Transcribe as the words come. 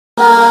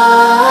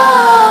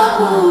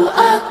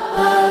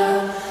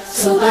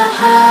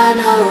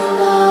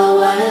Subhanallah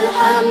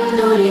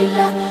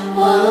walhamdulillah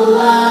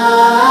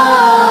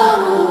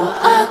wallahu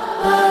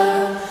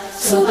akbar.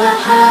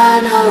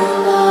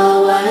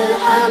 Subhanallah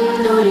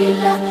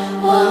walhamdulillah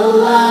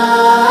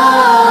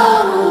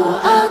wallahu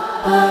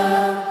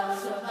akbar.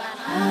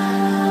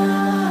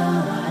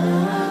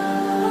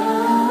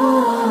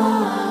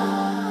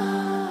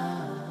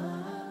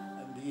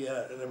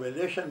 The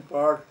revelation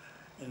part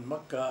in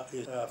Makkah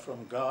is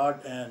from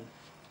God, and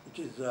which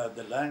is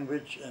the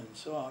language and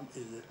so on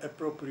is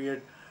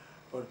appropriate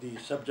for the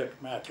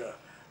subject matter.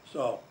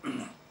 So,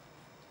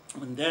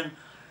 and then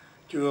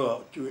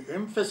to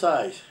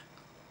emphasize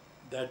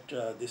that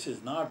this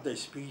is not the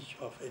speech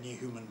of any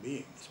human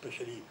being,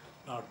 especially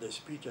not the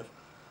speech of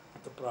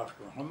the Prophet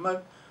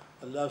Muhammad,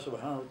 Allah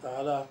subhanahu wa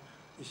ta'ala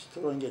is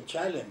throwing a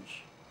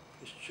challenge.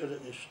 Is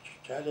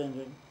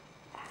challenging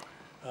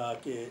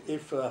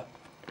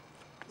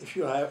if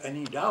you have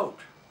any doubt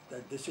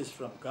that this is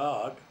from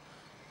God,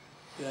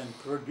 then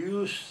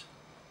produce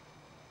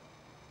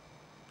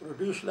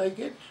like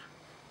it,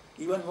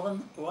 even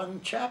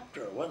one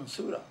chapter, one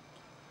surah.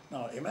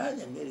 Now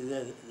imagine there is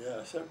a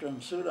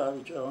certain surah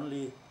which are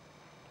only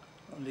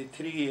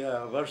 3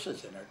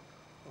 verses in it,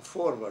 or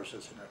 4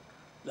 verses in it,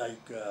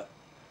 like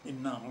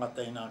Inna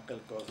Atayna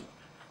Kal Kawthar.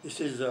 This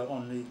is a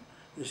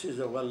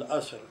Wal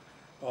Asr,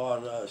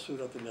 or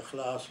Surah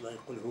Al-Ikhlas, like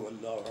Qul Huwa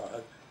Allahu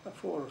Ahad,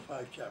 4 or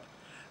 5 chapters.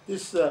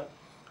 This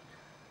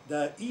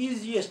the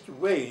easiest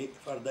way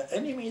for the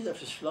enemies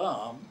of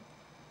Islam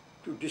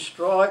to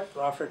destroy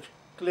Prophet's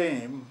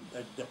claim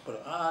that the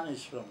Quran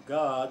is from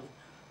God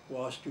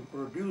was to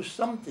produce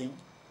something,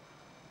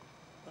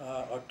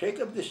 or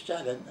take up this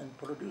challenge and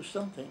produce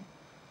something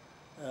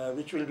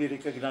which will be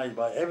recognized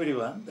by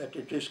everyone that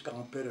it is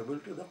comparable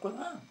to the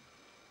Quran.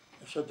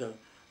 So there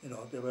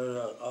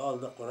were all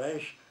the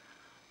Quraysh.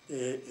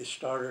 They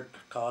started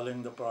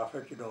calling the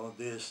Prophet,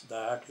 this,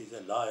 that, he's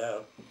a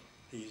liar,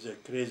 he's a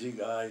crazy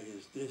guy,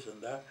 he's this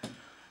and that,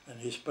 and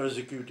he's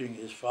persecuting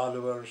his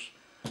followers,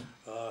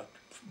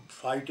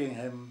 fighting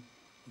him,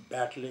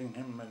 battling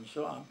him, and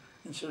so on.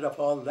 Instead of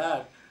all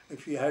that,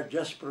 if he had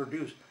just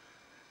produced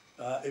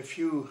a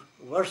few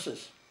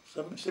verses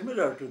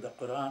similar to the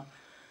Quran,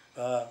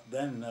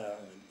 then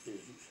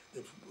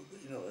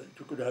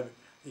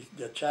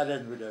the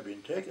challenge would have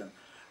been taken.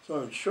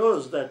 So it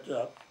shows that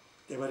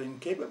they were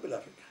incapable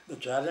of it. The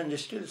challenge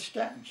still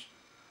stands.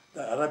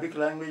 The Arabic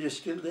language is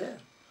still there.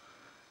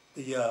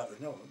 The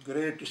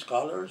great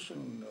scholars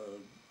and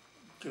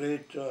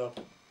great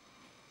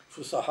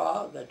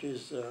fusaha, that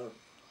is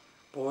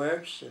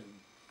poets and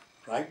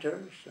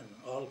writers and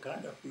all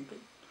kind of people.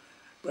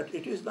 But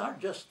it is not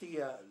just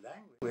the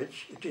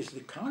language, it is the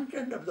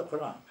content of the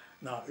Quran.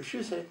 Now, if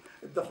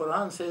the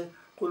Quran says,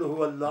 قُلْ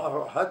هُوَ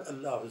اللَّهُ أَحَدْ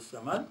اللَّهُ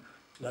الصَّمَدْ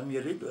لَمْ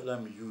يَلِدْ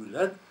وَلَمْ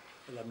يُولَدْ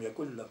وَلَمْ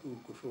يَكُنْ لَهُ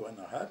كُفُوًا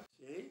أَحَدٌ.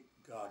 Say,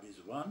 God is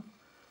one,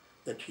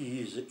 that He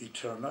is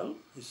eternal,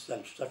 He is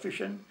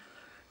self-sufficient,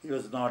 He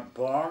was not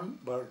born,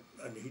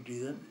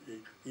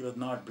 He was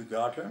not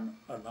begotten,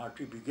 or not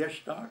He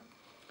begets not,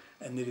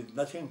 and there is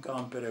nothing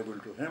comparable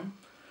to Him.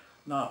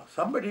 Now,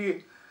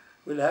 somebody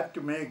will have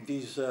to make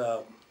this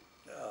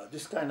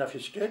kind of a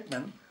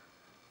statement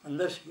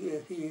unless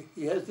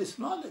he has this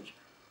knowledge.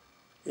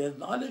 He has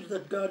knowledge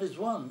that God is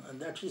one, and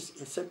that He's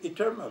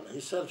eternal,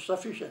 He's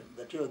self-sufficient,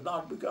 that He was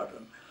not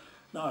begotten.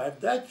 Now,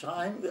 at that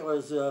time, there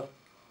was the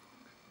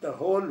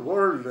whole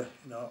world,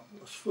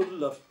 was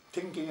full of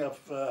thinking of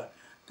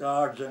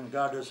gods and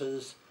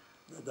goddesses,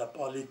 the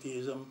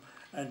polytheism,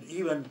 and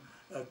even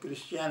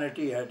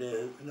Christianity had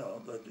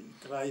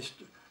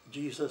Christ,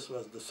 Jesus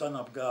was the Son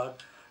of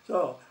God.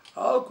 So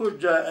how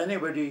could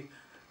anybody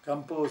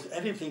compose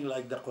anything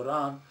like the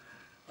Quran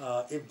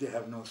if they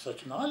have no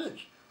such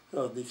knowledge?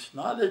 So this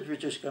knowledge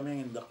which is coming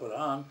in the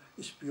Quran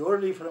is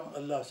purely from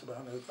Allah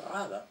subhanahu wa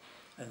ta'ala.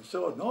 And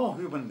so no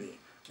human being,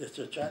 this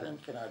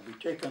challenge cannot be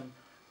taken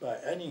by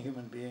any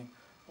human being,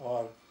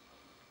 or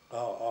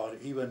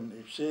even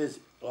it says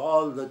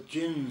all the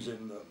jinns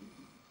and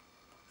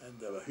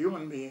the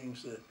human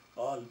beings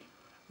all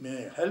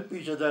may help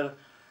each other,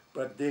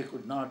 but they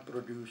could not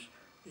produce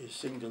a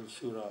single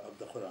surah of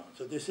the Quran.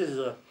 So this is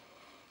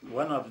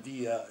one of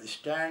the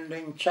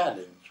standing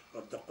challenge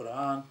of the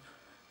Quran,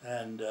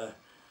 and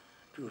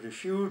to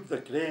refute the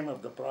claim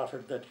of the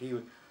Prophet that he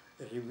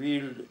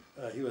received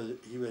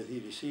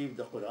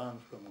the Quran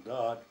from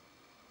God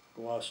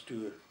was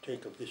to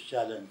take up this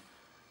challenge,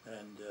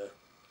 and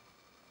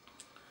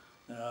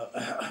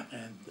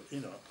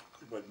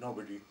but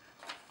nobody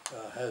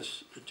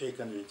has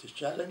taken this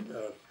challenge.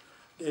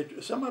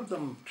 Some of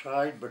them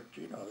tried, but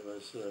there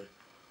was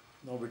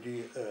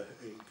nobody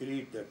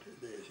agreed that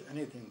there is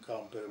anything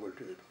comparable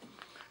to it.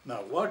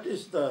 Now, what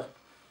is the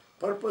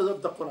purpose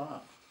of the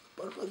Quran?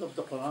 The purpose of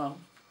the Quran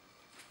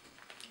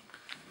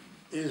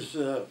is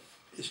to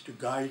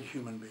guide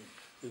human beings,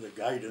 is a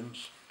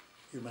guidance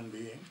human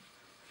being,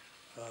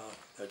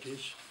 that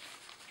is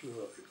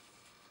to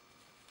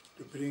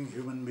bring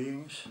human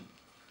beings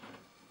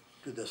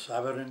to the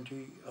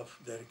sovereignty of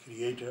their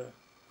Creator,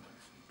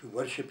 to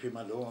worship Him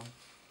alone,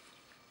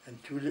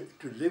 and to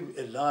live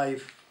a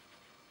life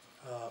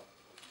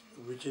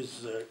which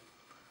is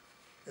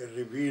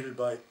revealed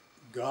by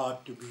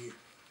God to be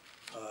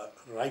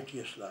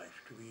righteous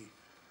life, to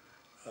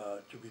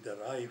be the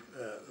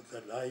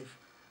life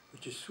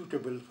which is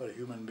suitable for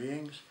human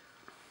beings,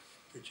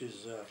 which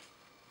is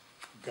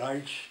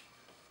guides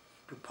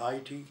to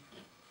piety,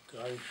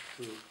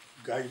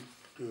 guide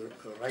to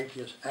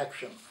righteous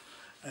action,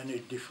 and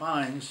it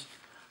defines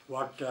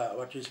what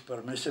is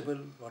permissible,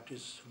 what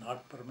is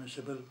not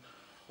permissible,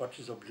 what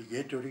is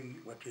obligatory,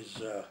 what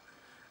is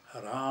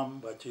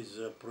haram, what is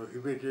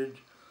prohibited,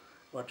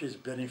 what is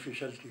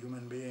beneficial to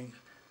human beings,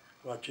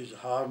 what is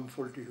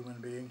harmful to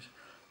human beings.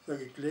 So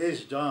it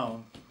lays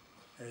down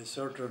a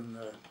certain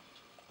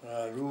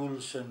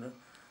rules and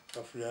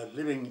of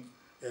living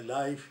a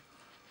life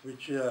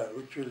which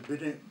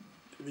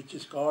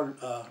is called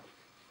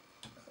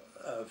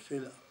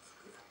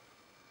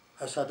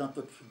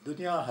hasanatun fil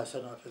dunya,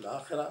 hasanat fil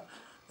akhirah,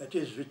 that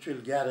is, which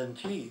will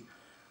guarantee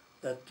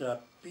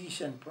that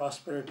peace and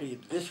prosperity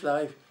in this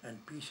life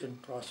and peace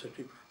and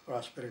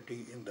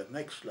prosperity in the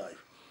next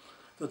life.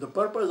 So the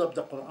purpose of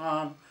the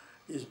Quran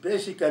is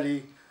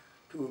basically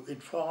to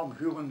inform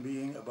human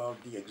being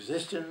about the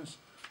existence,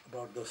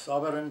 about the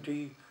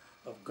sovereignty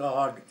of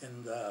God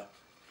in the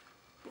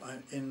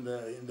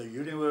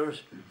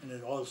universe,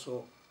 and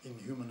also in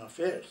human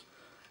affairs,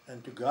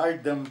 and to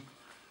guide them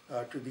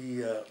to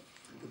the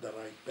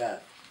right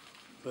path.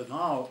 But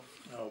now,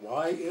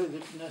 why is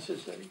it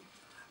necessary?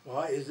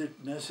 Why is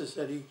it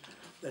necessary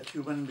that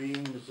human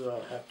beings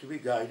have to be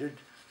guided?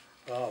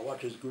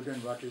 What is good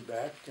and what is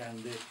bad?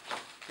 Can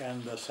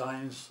the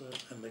science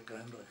and the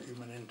kind of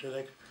human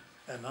intellect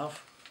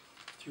enough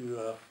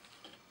to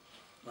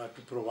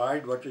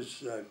provide what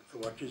is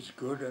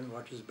good and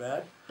what is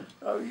bad?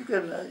 You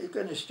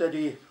can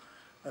study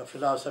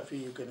philosophy.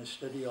 You can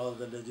study all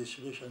the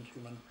legislation,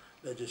 human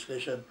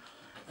legislation,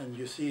 and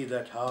you see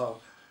that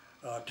how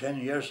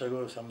 10 years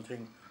ago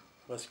something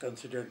was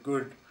considered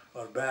good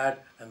or bad,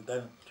 and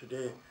then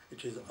today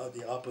it is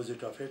the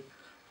opposite of it.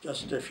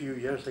 Just a few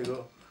years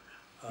ago,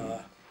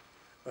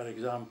 for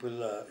example,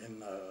 in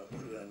the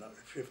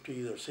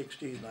 50s or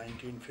 60s,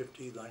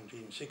 1950s,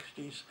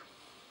 1960s,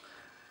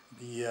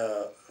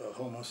 the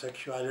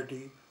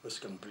homosexuality was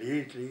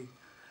completely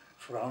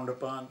frowned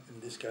upon in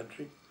this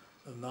country,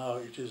 and now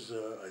it is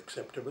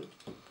acceptable.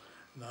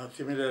 Now,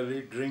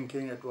 similarly,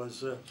 drinking, it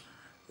was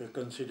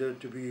considered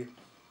to be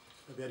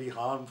very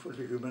harmful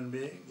to human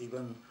being.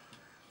 Even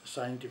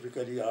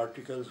scientifically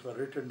articles were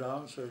written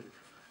down. So,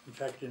 in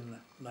fact, in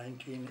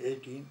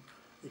 1918,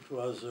 it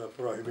was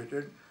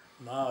prohibited.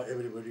 Now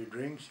everybody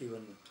drinks,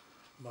 even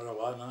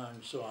marijuana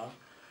and so on.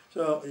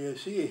 So you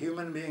see,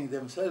 human beings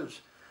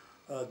themselves,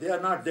 they are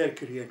not their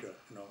creator.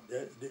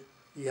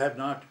 We have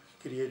not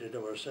created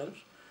ourselves.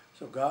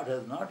 So God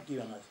has not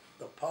given us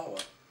the power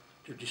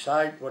to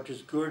decide what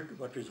is good,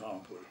 what is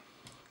harmful.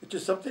 It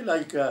is something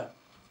like, our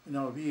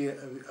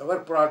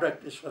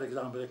product is, for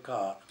example, a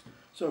car.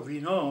 So we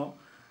know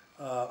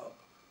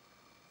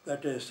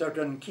that a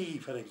certain key,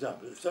 for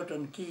example, a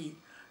certain key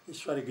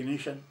is for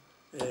ignition,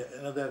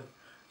 another.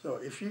 So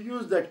if you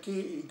use that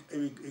key,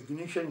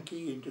 ignition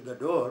key into the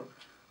door,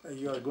 it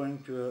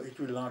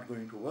will not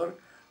going to work,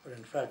 or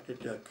in fact,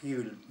 the key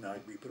will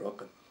not be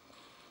broken.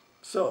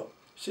 So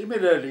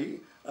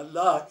similarly,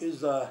 God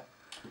is the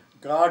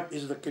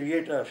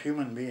creator of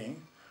human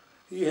being.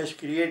 He has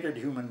created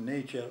human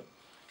nature.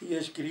 He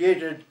has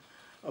created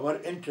our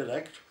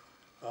intellect,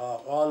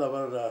 all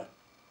our,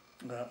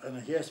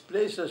 and He has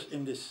placed us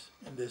in this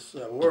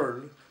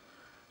world.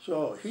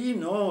 So He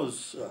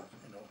knows,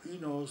 He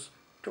knows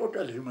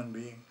total human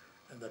being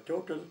and the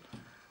total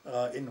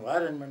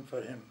environment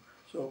for him.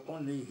 So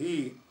only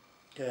He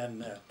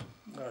can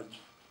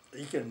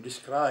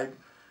describe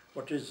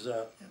what is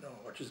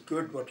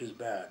good, what is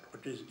bad,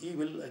 what is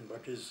evil, and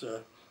what is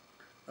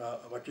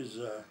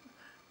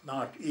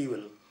not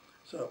evil.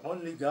 So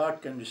only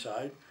God can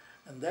decide,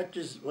 and that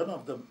is one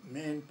of the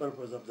main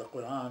purpose of the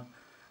Quran.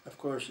 Of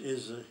course,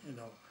 is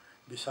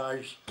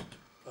besides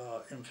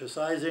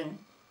emphasizing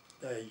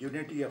the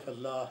unity of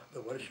Allah,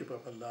 the worship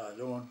of Allah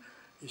alone,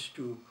 is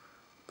to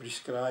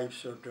prescribe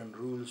certain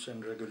rules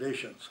and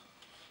regulations.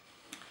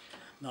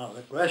 Now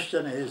the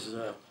question is,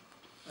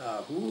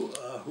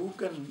 who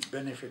can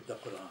benefit the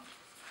Quran?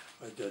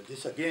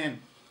 This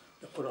again,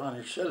 the Quran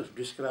itself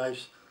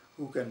describes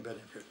who can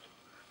benefit.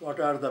 What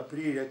are the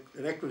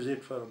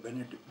prerequisites for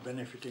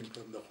benefiting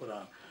from the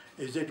Quran?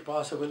 Is it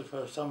possible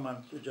for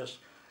someone to just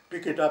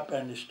pick it up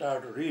and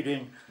start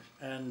reading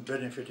and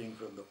benefiting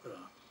from the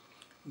Quran?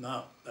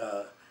 Now,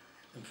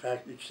 in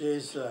fact, it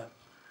says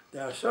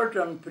there are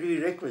certain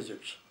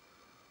prerequisites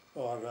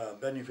for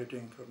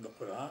benefiting from the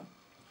Quran.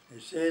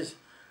 It says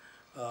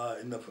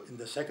in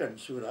the second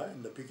surah,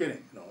 in the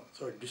beginning,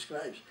 so it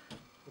describes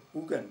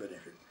who can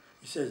benefit.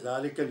 It says,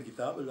 ذَلِكَ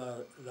الْكِتَابُ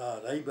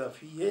لَا رَيْبَ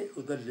فِيهِ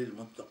هُدًى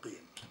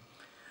لِلْمُتَّقِينَ.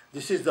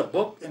 This is the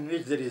book in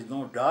which there is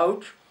no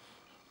doubt,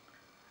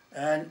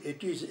 and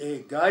it is a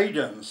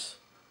guidance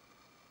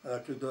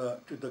to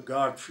the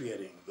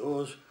God-fearing,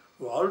 those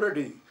who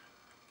already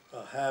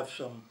have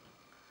some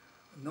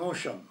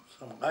notion,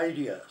 some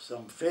idea,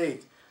 some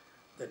faith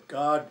that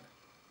God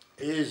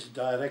is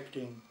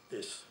directing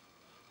this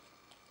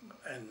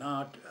and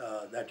not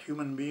that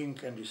human being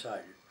can decide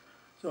it.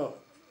 So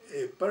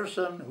a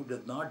person who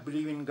does not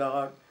believe in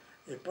God,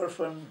 a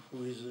person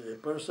who is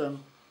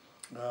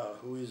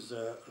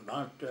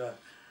not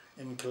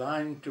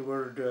inclined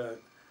toward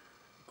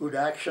good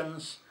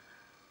actions,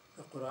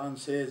 the Quran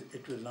says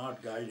it will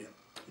not guide him.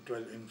 It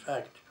will, in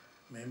fact,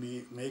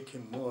 maybe make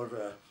him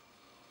more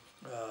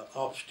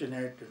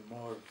obstinate and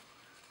more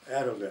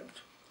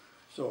arrogant.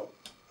 So,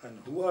 and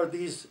who are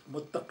these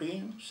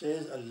muttaqeen?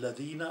 Says,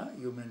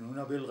 الَّذِينَ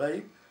يُؤْمِنُونَ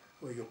بِالْغَيْبِ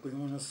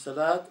وَيُقِيمُونَ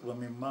الصَّلَاةَ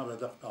وَمِمَّا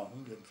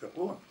رَزَقْنَاهُمْ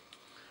يُنْفِقُونَ.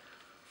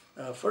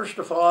 First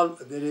of all,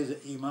 there is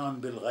iman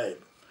bil ghaib.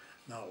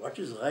 Now, what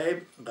is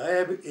ghaib?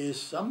 Ghaib is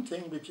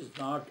something which is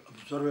not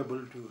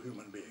observable to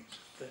human beings.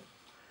 Okay?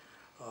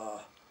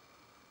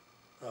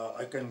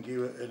 I can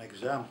give an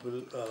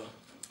example,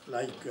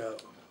 like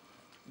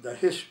the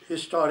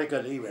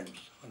historical events.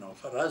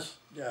 For us,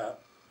 they are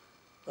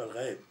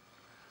ghaib.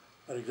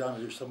 For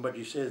example, if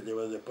somebody says there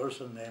was a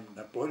person named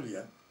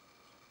Napoleon,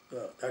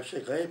 that's a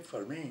ghaib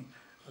for me,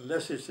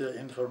 unless it's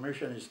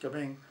information is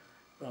coming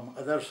from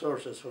other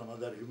sources, from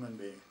other human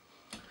beings.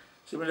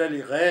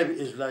 Similarly, ghaib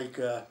is like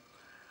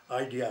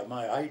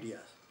my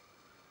ideas.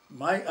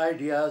 My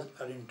ideas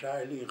are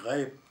entirely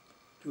ghaib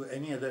to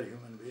any other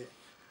human being.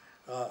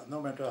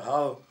 No matter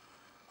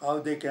how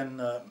they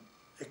can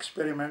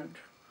experiment,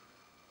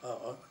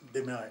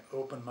 they may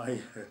open my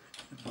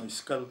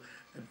skull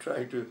and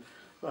try to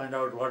find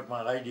out what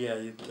my idea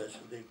is.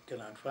 They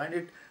cannot find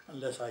it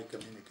unless I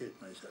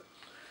communicate myself.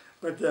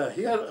 But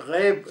here,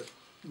 ghaib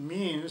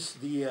means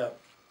the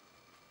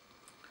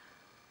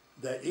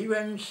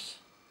events,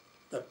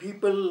 the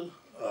people,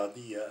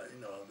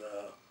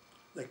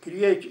 the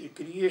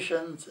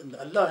creations, and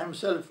Allah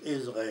Himself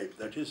is ghaib.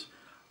 That is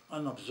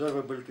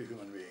unobservable to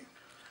human beings.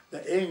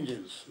 The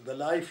angels, the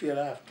life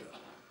hereafter.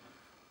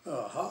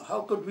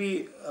 How could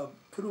we,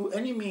 through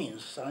any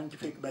means,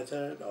 scientific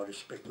method or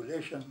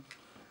speculation,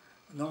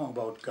 know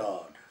about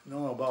God,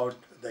 know about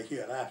the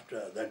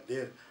hereafter,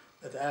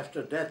 that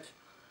after death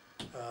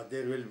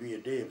there will be a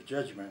day of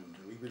judgment,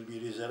 we will be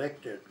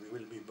resurrected, we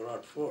will be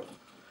brought forth.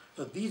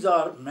 So these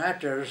are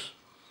matters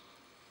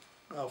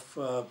of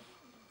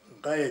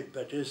ghaib,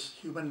 that is,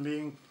 human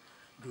beings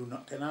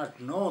cannot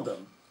know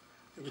them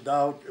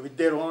with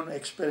their own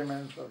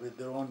experiments or with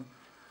their own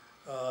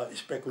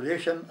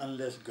speculation,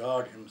 unless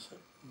God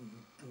Himself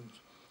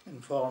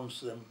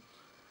informs them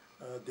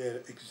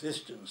their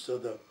existence. So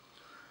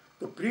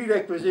the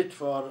prerequisite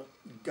for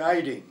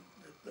guiding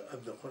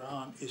of the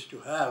Quran is to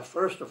have,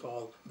 first of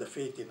all, the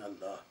faith in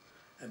Allah,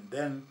 and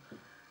then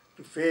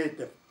to faith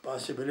the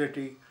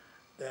possibility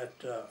that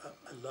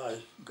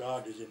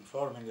God is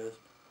informing us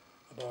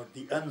about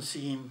the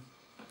unseen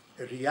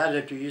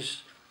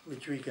realities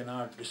which we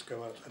cannot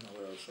discover in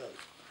ourselves.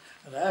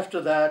 And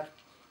after that,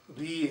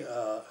 we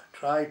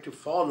try to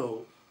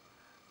follow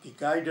the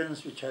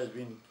guidance which has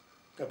been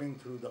coming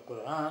through the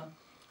Quran.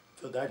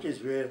 So that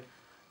is where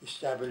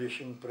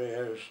establishing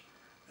prayers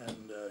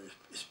and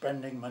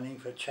spending money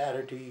for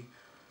charity,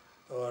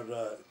 or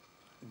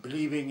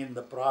believing in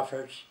the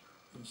prophets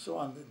and so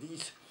on.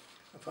 These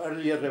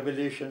earlier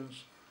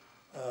revelations,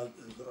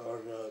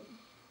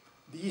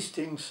 these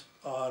things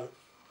are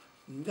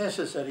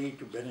necessary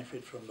to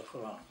benefit from the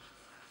Quran.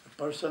 A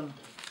person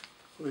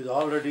who is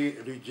already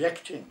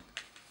rejecting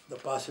the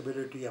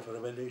possibility of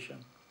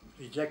revelation,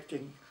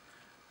 rejecting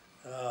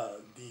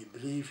the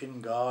belief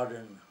in God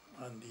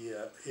and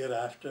the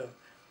hereafter,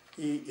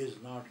 he is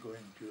not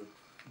going to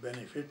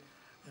benefit.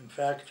 In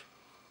fact,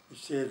 it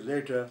says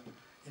later,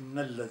 إِنَّ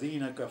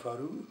الَّذِينَ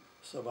كَفَرُوا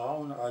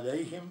سَوَاءٌ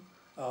عَلَيْهِمْ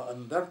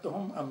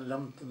أَأَنذَرْتَهُمْ أَمْ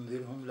لَمْ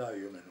تُنذِرْهُمْ لَا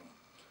يُؤْمِنُونَ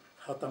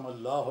ختم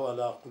الله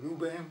على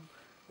قلوبهم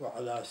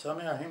وعلى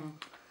سمعهم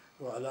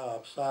وعلى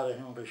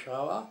أبصارهم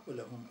غشاوة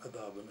ولهم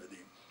عذاب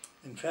أليم.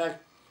 In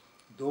fact,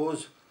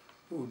 those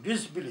who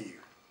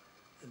disbelieve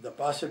in the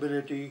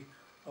possibility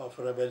of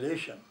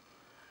revelation,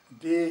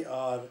 they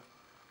are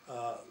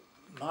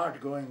not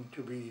going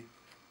to be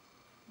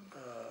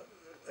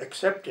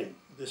accepting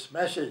this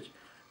message,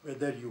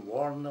 whether you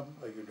warn them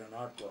or you do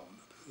not warn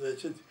them.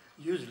 It's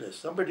useless.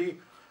 Somebody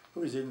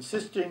who is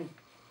insisting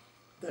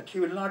that he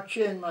will not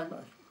change my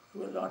mind, he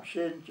will not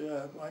change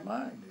my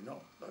mind, he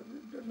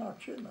will not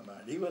change my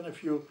mind. Even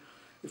if you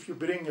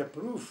bring a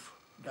proof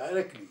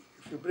directly,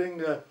 if you bring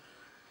the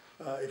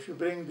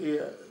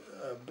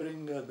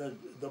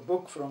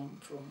book from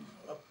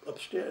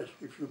upstairs,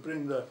 if you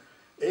bring the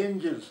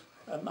angels,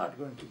 I'm not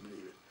going to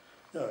believe it.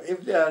 So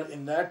if they are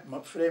in that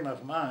frame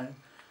of mind,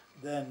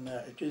 then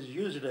it is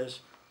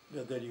useless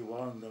whether you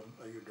warn them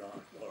or you do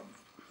not warn them.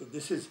 So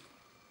this is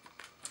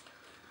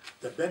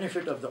the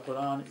benefit of the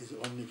Quran, is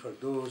only for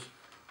those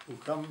who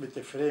come with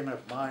a frame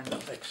of mind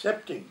of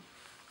accepting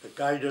the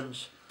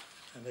guidance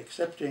and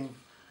accepting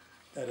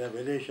the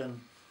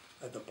revelation,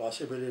 the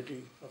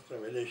possibility of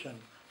revelation,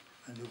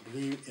 and who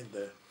believe in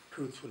the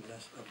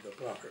truthfulness of the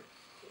Prophet.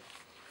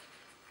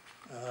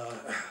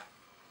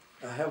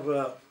 I have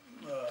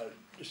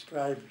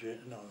described,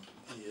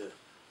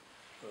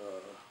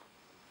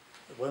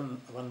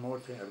 one more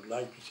thing I would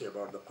like to say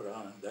about the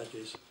Quran, and that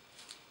is,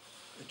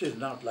 it is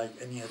not like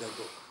any other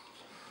book.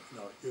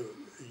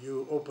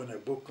 You open a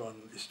book on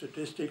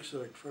statistics, so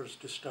it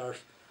first starts,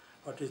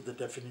 what is the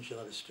definition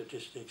of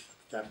statistics,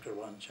 chapter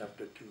 1,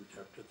 chapter 2,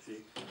 chapter 3.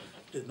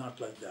 It is not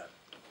like that.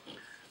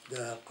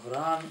 The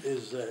Quran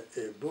is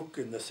a book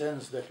in the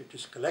sense that it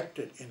is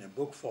collected in a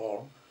book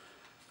form,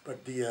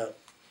 but the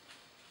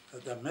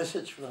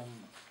message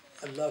from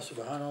Allah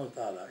subhanahu wa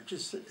ta'ala,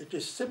 it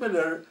is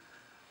similar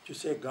to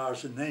say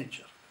God's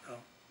nature.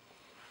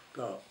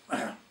 So,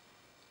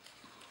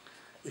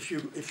 if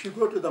you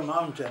go to the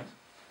mountain,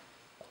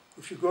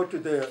 if you go to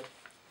the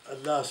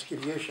Allah's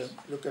creation,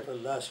 look at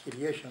Allah's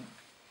creation,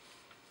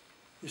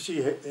 you see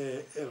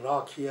a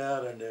rock here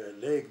and a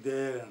lake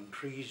there and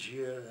trees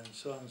here and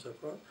so on and so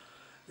forth,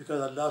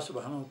 because Allah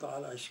subhanahu wa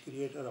ta'ala is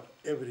creator of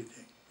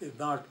everything. He's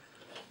not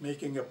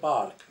making a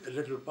park, a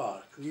little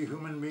park. We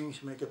human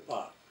beings make a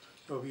park.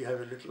 So we have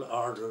a little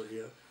arbor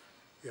here,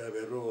 we have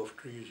a row of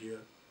trees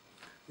here,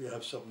 we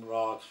have some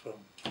rocks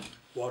from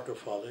water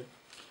falling.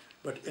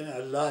 But in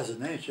Allah's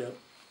nature,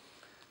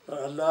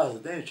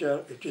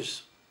 it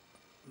is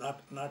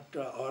not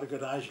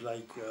organized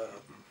like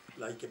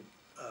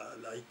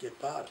a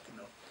park,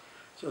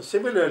 So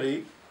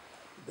similarly,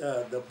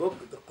 the book,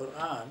 the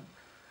Quran,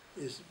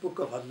 is book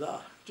of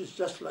Allah. It is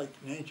just like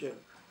nature.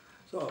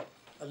 So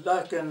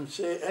Allah can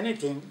say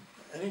anything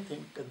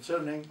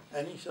concerning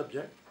any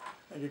subject,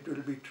 and it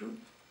will be truth.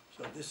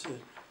 So this is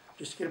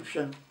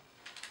description.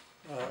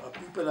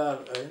 People are,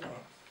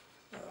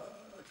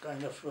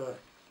 kind of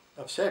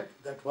upset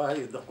that why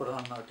is the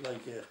Quran not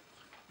like a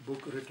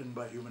book written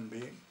by human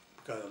being?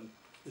 Because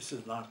this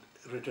is not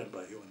written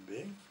by human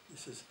being.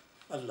 This is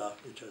Allah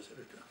which has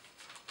written.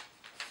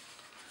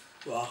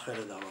 وآخر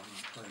دعوانا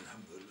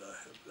الحمد لله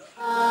رب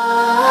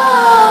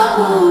الله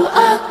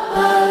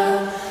أكبر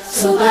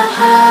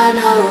سبحان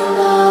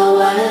الله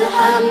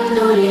والحمد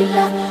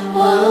لله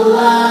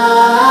والله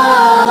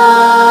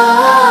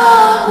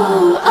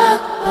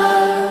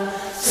أكبر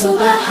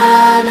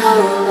سبحان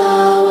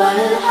الله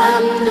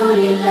والحمد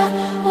لله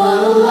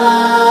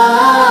والله